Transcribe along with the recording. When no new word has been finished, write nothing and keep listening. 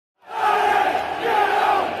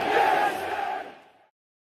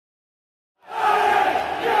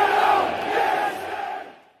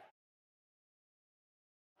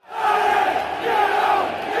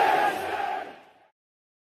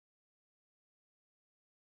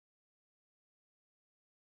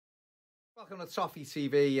Welcome to Toffee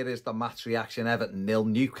TV. It is the match reaction. Everton 0,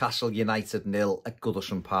 Newcastle United 0 at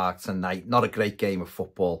Goodison Park tonight. Not a great game of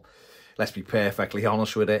football. Let's be perfectly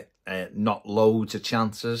honest with it. Not loads of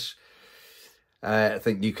chances. I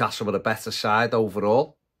think Newcastle were a better side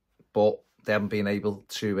overall, but they haven't been able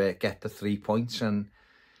to get the 3 points. And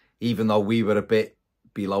even though we were a bit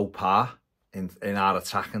below par in our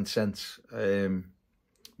attacking sense,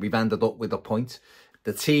 we've ended up with a point.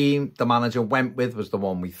 The team the manager went with was the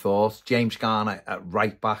one we thought. James Garner at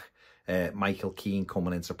right back, Michael Keane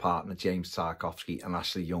coming into partner, James Tarkowski and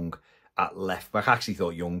Ashley Young at left back. I actually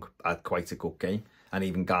thought Young had quite a good game. And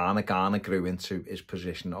even Garner grew into his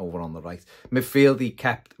position over on the right. Midfield, he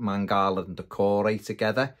kept Mangala and Decore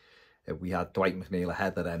together. We had Dwight McNeil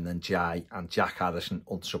ahead of them, then Jai and Jack Harrison,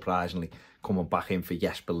 unsurprisingly, coming back in for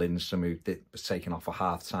Jesper Lindstrom, who was taken off at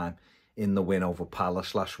half-time in the win over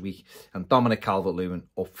Palace last week. And Dominic Calvert-Lewin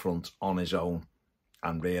up front on his own,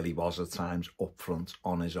 and really was at times up front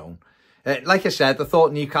on his own. Like I said, I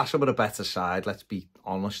thought Newcastle were a better side, let's be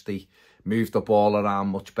honest. They moved the ball around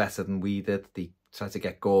much better than we did. They tried to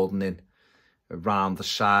get Gordon in around the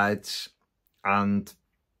sides, and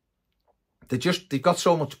they've got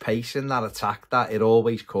so much pace in that attack that it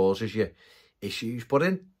always causes you issues. But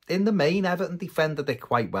in the main, Everton defended it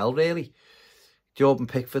quite well, really. Jordan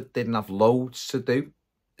Pickford didn't have loads to do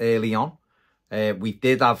early on. We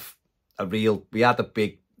did have we had a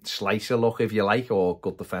big slicer look, if you like, or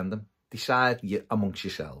good defending. Decide amongst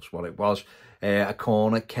yourselves what it was. A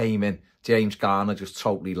corner came in. James Garner just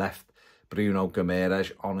totally left Bruno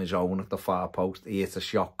Guimaraes on his own at the far post. He hit a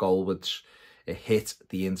shot goal, which it hit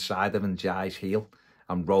the inside of Njai's heel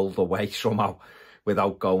and rolled away somehow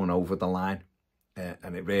without going over the line.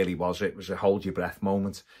 And it really was. It was a hold your breath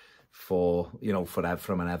moment from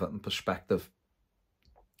an Everton perspective.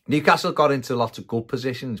 Newcastle got into lots of good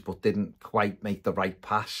positions, but didn't quite make the right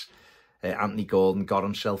pass. Anthony Gordon got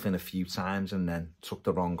himself in a few times and then took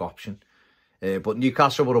the wrong option. But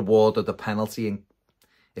Newcastle were awarded a penalty, and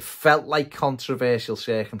it felt like controversial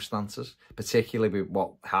circumstances, particularly with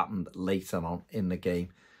what happened later on in the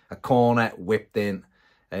game. A corner whipped in.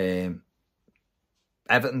 Everton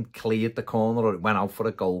cleared the corner, or it went out for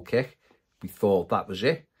a goal kick. We thought that was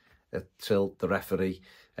it, until the referee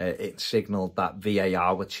it signalled that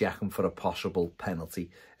VAR were checking for a possible penalty.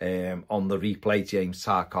 On the replay, James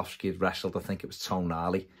Tarkowski had wrestled, I think it was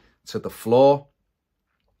Tonali, to the floor,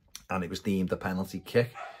 and it was deemed a penalty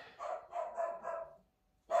kick.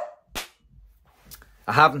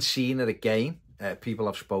 I haven't seen it again. People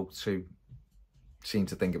I've spoke to seem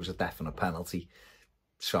to think it was a definite penalty.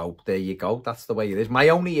 So there you go. That's the way it is. My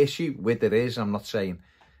only issue with it is, I'm not saying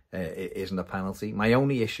it isn't a penalty. My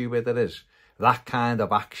only issue with it is that kind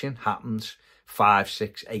of action happens 5,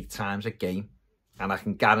 6, 8 times a game. And I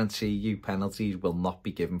can guarantee you penalties will not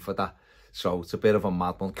be given for that. So it's a bit of a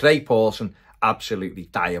mad one. Craig Pawson, absolutely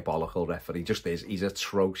diabolical referee. Just is. He's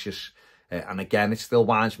atrocious. And again, it still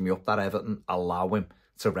winds me up that Everton allow him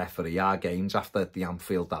to referee our games after the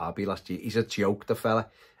Anfield derby last year. He's a joke, the fella.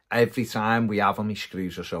 Every time we have him, he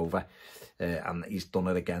screws us over. And he's done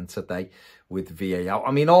it again today with VAR.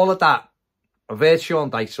 I mean, all of that. I've heard Sean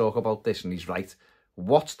Dyche talk about this, and he's right.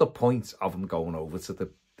 What's the point of him going over to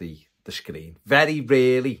the screen? Very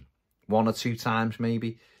rarely, 1 or 2 times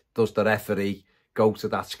maybe, does the referee go to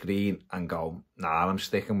that screen and go, nah, I'm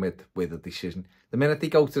sticking with the decision. The minute they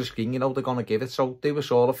go to the screen, you know they're going to give it. So do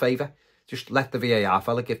us all a favour. Just let the VAR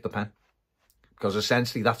fella give the pen. Because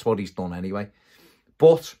essentially that's what he's done anyway.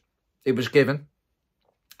 But it was given.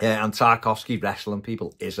 And Tarkowski wrestling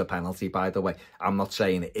people is a penalty, by the way. I'm not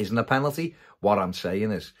saying it isn't a penalty. What I'm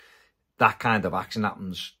saying is that kind of action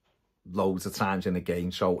happens loads of times in a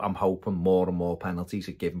game. So I'm hoping more and more penalties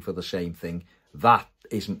are given for the same thing. That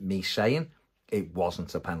isn't me saying it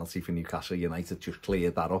wasn't a penalty for Newcastle United. Just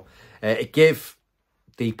cleared that up. It gave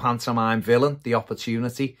the pantomime villain the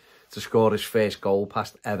opportunity to score his first goal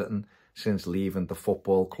past Everton since leaving the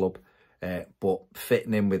football club. But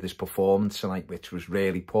fitting in with his performance tonight, which was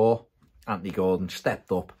really poor, Anthony Gordon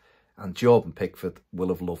stepped up, and Jordan Pickford will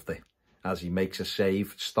have loved it as he makes a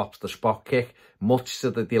save, stops the spot kick, much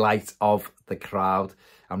to the delight of the crowd,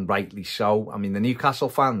 and rightly so. I mean, the Newcastle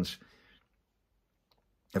fans,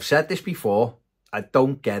 I've said this before, I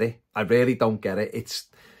don't get it. I really don't get it. It's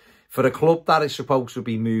for a club that is supposed to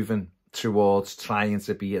be moving towards trying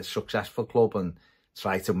to be a successful club and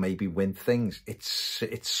try to maybe win things.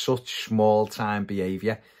 It's such small time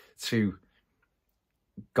behaviour to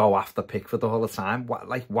go after Pickford all the time.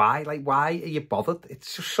 Why are you bothered?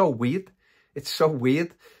 It's just so weird. It's so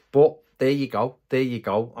weird. But there you go. There you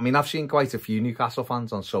go. I mean, I've seen quite a few Newcastle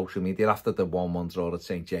fans on social media after the 1-1 draw at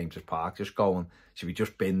St James's Park just going, should we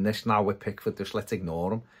just bin this now with Pickford? Just let's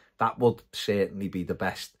ignore him. That would certainly be the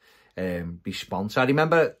best response. I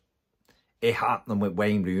remember it happened with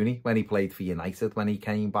Wayne Rooney when he played for United, when he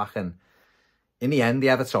came back. And in the end, the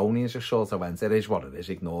Evertonians just sort of went, it is what it is,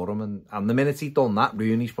 ignore him. And the minute he'd done that,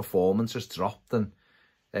 Rooney's performance has dropped. And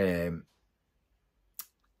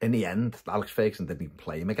in the end, Alex Ferguson didn't even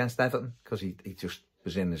play him against Everton because he just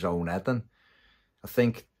was in his own head. And I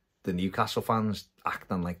think the Newcastle fans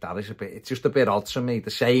acting like that is it's just a bit odd to me. The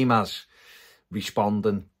same as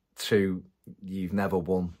responding to "You've never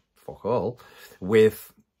won, fuck all,"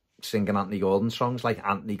 with singing Anthony Gordon songs like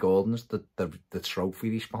Anthony Gordon's the trophy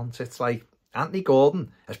response. It's like, Anthony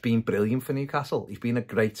Gordon has been brilliant for Newcastle. He's been a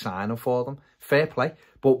great signing for them. Fair play.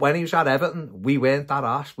 But when he was at Everton, we weren't that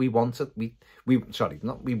arse. We wanted them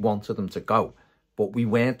to go, but we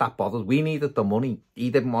weren't that bothered. We needed the money.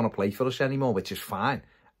 He didn't want to play for us anymore, which is fine.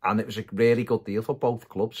 And it was a really good deal for both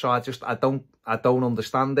clubs. So I don't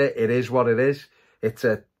understand it. It is what it is. I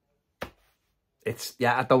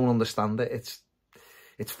don't understand it.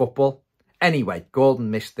 It's football. Anyway,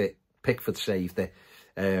 Gordon missed it. Pickford saved it.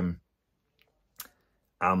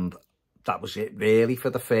 And that was it really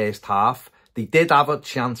for the first half. They did have a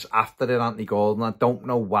chance after it, Anthony Gordon. I don't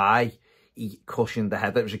know why he cushioned the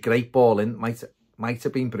header. It was a great ball in. Might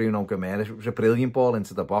have been Bruno Gomes. It was a brilliant ball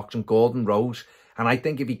into the box, and Gordon rose. And I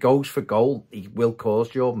think if he goes for goal, he will cause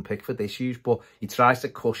Jordan Pickford issues. But he tries to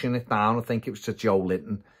cushion it down. I think it was to Joe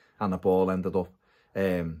Linton, and the ball ended up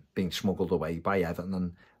being smuggled away by Everton.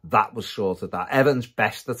 And that was sort of that. Everton's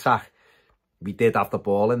best attack. We did have the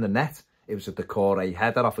ball in the net. It was a Decore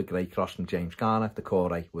header off a great cross from James Garner.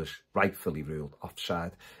 Decore was rightfully ruled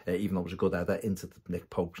offside, even though it was a good header into the Nick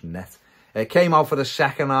Pope's net. It came out for the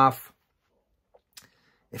second half.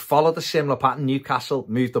 It followed a similar pattern. Newcastle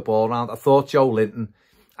moved the ball around. I thought Joe Linton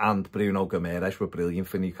and Bruno Gomes were brilliant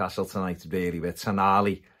for Newcastle tonight, really. With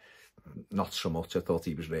Tonali, not so much. I thought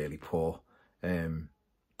he was really poor.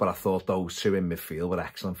 But I thought those two in midfield were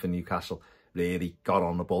excellent for Newcastle. Really got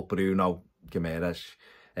on the ball. Bruno Gomes,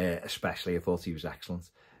 especially, I thought he was excellent.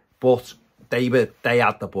 But they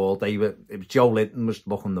had the ball. It was Joe Linton was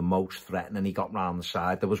looking the most threatening. He got round the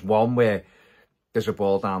side. There was one where there's a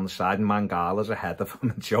ball down the side and Mangala's ahead of him,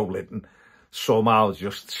 and Joe Linton somehow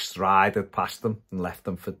just strided past them and left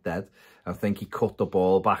them for dead. I think he cut the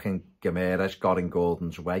ball back and Gomes got in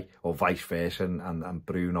Gordon's way, or vice versa, and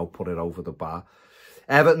Bruno put it over the bar.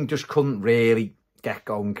 Everton just couldn't really get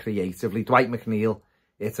going creatively. Dwight McNeil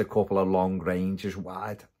hit a couple of long ranges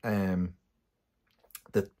wide.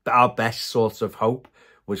 Our best sort of hope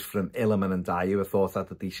was from Illiman and Dyer. I thought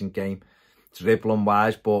had a decent game dribbling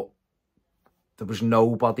wise, but there was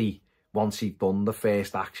nobody, once he'd done the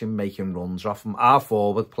first action, making runs off him. Our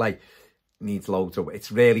forward play needs loads of...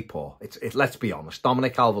 It's really poor. Let's be honest.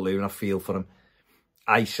 Dominic Calvert-Lewin, I feel for him.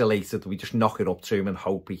 Isolated, we just knock it up to him and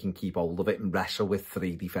hope he can keep hold of it and wrestle with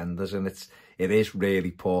three defenders. And it is really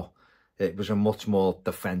poor. It was a much more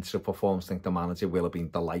defensive performance. I think the manager will have been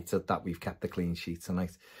delighted that we've kept the clean sheet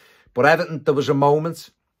tonight. But Everton, there was a moment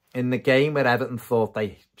in the game where Everton thought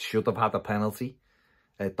they should have had a penalty.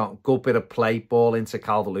 Good bit of play, ball into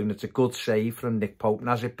Calvert-Lewin. It's a good save from Nick Pope. And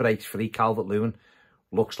as it breaks free, Calvert-Lewin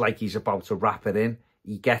looks like he's about to wrap it in.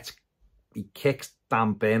 He kicks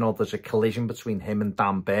Dan Burn, or there's a collision between him and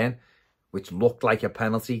Dan Burn, which looked like a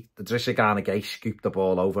penalty. The Idrissa Gana Gueye scooped the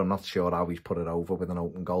ball over. I'm not sure how he's put it over with an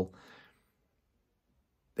open goal.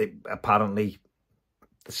 Apparently,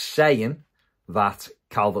 the saying that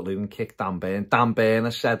Calvert-Lewin kicked Dan Burn. Dan Burn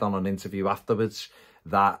has said on an interview afterwards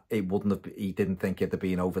that he didn't think it'd have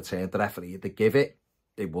been overturned. The referee had to give it,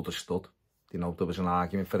 it would have stood. You know, there was an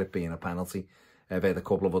argument for it being a penalty. I've heard a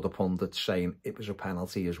couple of other pundits saying it was a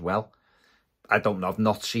penalty as well. I don't know, I've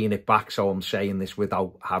not seen it back, so I'm saying this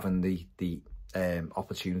without having the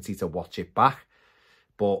opportunity to watch it back.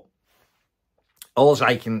 But all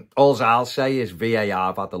I'll say is VAR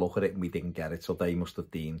have had a look at it and we didn't get it, so they must have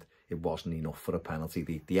deemed it wasn't enough for a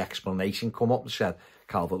penalty. The explanation come up and said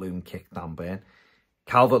Calvert-Lewin kicked Dan Burn.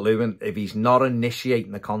 Calvert-Lewin, if he's not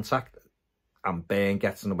initiating the contact and Burn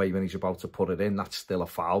gets in the way when he's about to put it in, that's still a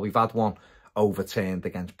foul. We've had one overturned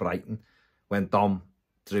against Brighton when Dom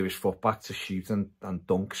drew his foot back to shoot and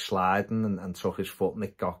dunk sliding and took his foot, and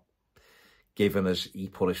it got given as he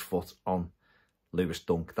put his foot on Lewis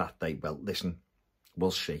Dunk that day. Well, listen,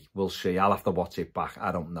 we'll see. I'll have to watch it back.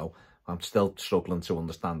 I don't know. I'm still struggling to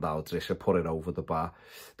understand how Idrissa put it over the bar.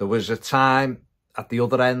 There was a time at the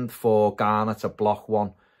other end for Garner to block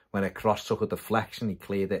one when a cross took a deflection. He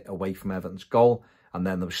cleared it away from Everton's goal, And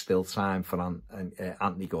then there was still time for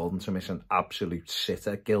Anthony Gordon to miss an absolute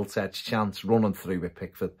sitter, gilt-edged chance, running through with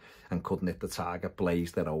Pickford and couldn't hit the target,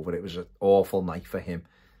 blazed it over. It was an awful night for him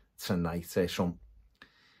tonight.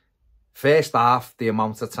 First half, the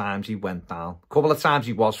amount of times he went down. A couple of times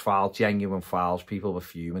he was fouled, genuine fouls. People were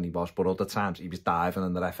fuming, he was. But other times he was diving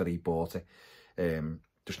and the referee bought it.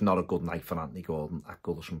 Just not a good night for Anthony Gordon at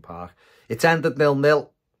Goodison Park. It's ended 0-0.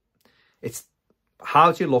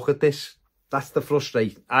 How do you look at this? That's the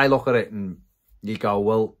frustration. I look at it and you go,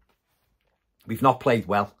 well, we've not played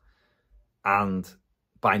well. And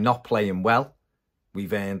by not playing well,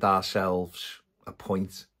 we've earned ourselves a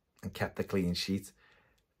point and kept a clean sheet.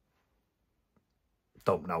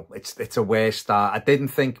 Don't know. It's a worse start. I didn't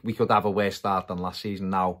think we could have a worse start than last season.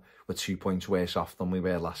 Now we're 2 points worse off than we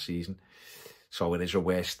were last season. So it is a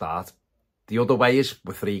worse start. The other way is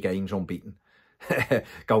we're 3 games unbeaten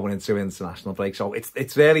going into international break. So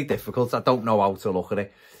it's really difficult. I don't know how to look at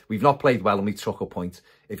it. We've not played well and we took a point.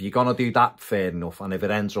 If you're going to do that, fair enough. And if it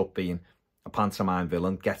ends up being a pantomime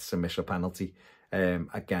villain, gets to miss a penalty,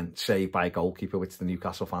 again, saved by a goalkeeper, which the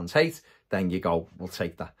Newcastle fans hate, then you go, we'll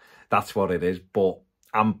take that. That's what it is. But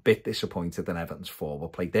I'm a bit disappointed in Everton's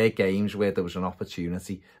forward play. Their games where there was an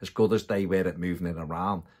opportunity, as good as they were at moving it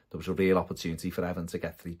around, there was a real opportunity for Everton to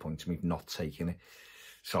get 3 points and we've not taken it.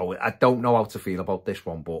 So I don't know how to feel about this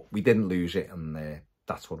one, but we didn't lose it and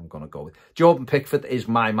that's what I'm going to go with. Jordan Pickford is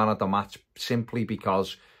my man of the match simply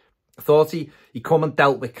because I thought he come and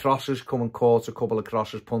dealt with crosses, come and caught a couple of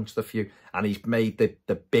crosses, punched a few, and he's made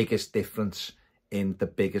the biggest difference in the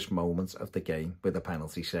biggest moments of the game with a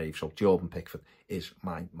penalty save. So Jordan Pickford is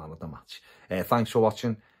my man of the match. Thanks for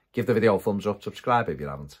watching. Give the video a thumbs up, subscribe if you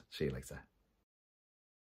haven't. See you later.